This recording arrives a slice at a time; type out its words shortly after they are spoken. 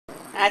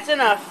That's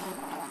enough.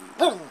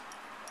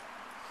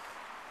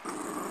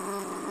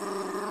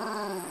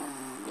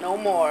 No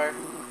more.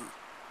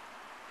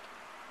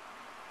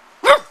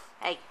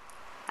 Hey,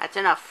 that's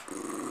enough.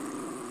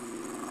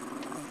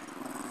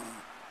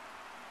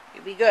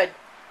 You be good.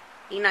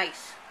 Be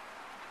nice.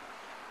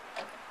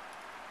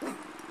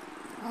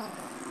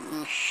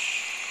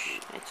 Shh.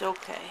 It's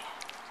okay.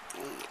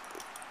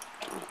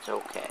 It's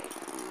okay.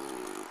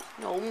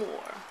 No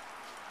more.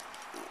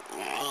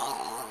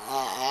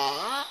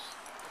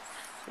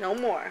 No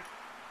more.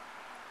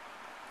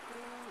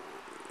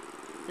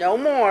 No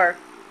more.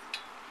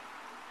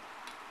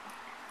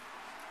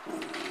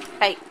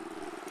 Hey.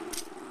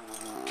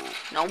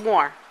 No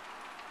more.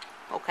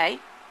 Okay?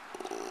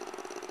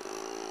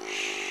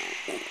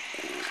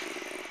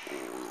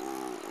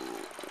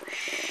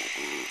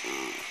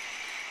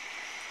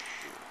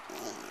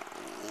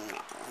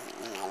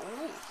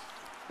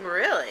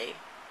 Really?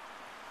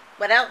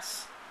 What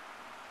else?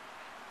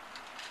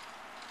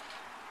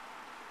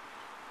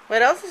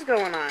 What else is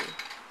going on?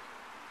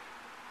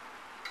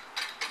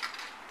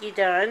 You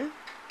done?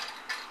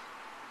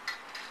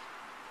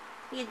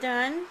 You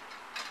done?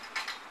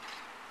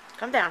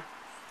 Come down.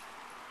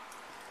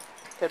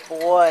 Good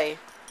boy.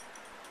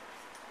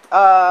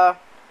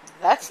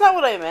 That's not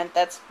what I meant.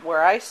 That's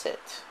where I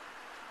sit.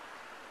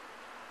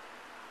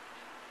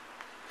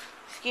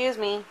 Excuse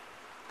me.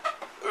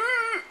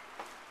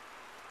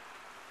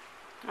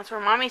 That's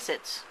where Mommy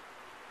sits.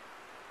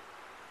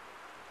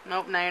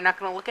 Nope, now you're not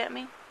gonna look at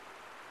me?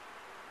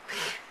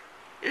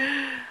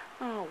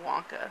 Oh,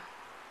 Wonka.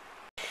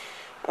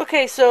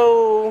 Okay,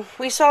 so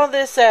we saw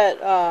this at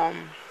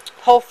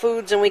Whole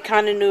Foods and we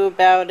kind of knew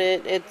about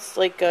it. It's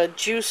like a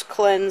juice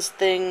cleanse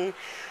thing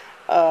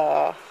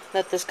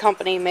that this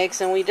company makes,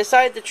 and we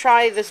decided to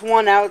try this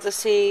one out to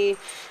see,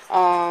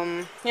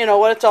 you know,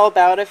 what it's all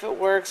about, if it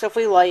works, if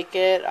we like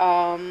it.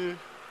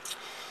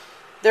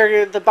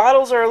 The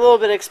bottles are a little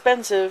bit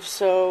expensive,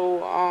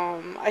 so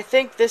I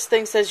think this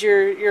thing says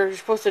you're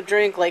supposed to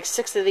drink like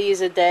 6 of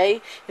these a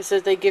day. It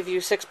says they give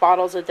you 6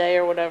 bottles a day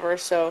or whatever.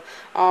 So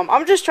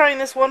I'm just trying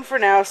this one for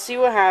now, see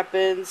what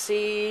happens,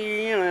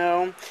 see, you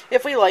know,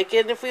 if we like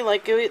it. If we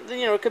like it,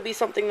 you know, it could be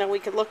something that we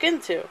could look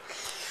into.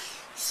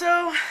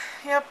 So,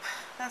 yep,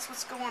 that's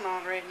what's going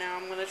on right now.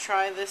 I'm gonna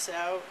try this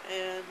out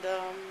and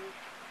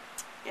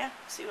yeah,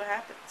 see what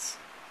happens.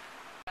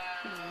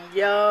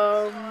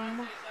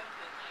 Yum.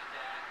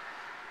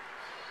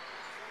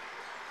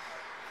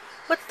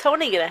 What's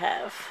Tony gonna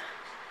have?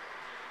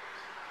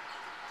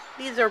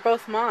 These are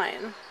both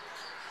mine.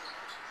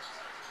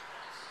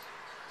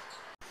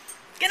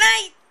 Good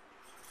night!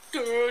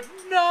 Good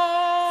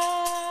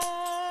night!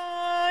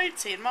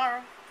 See you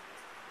tomorrow.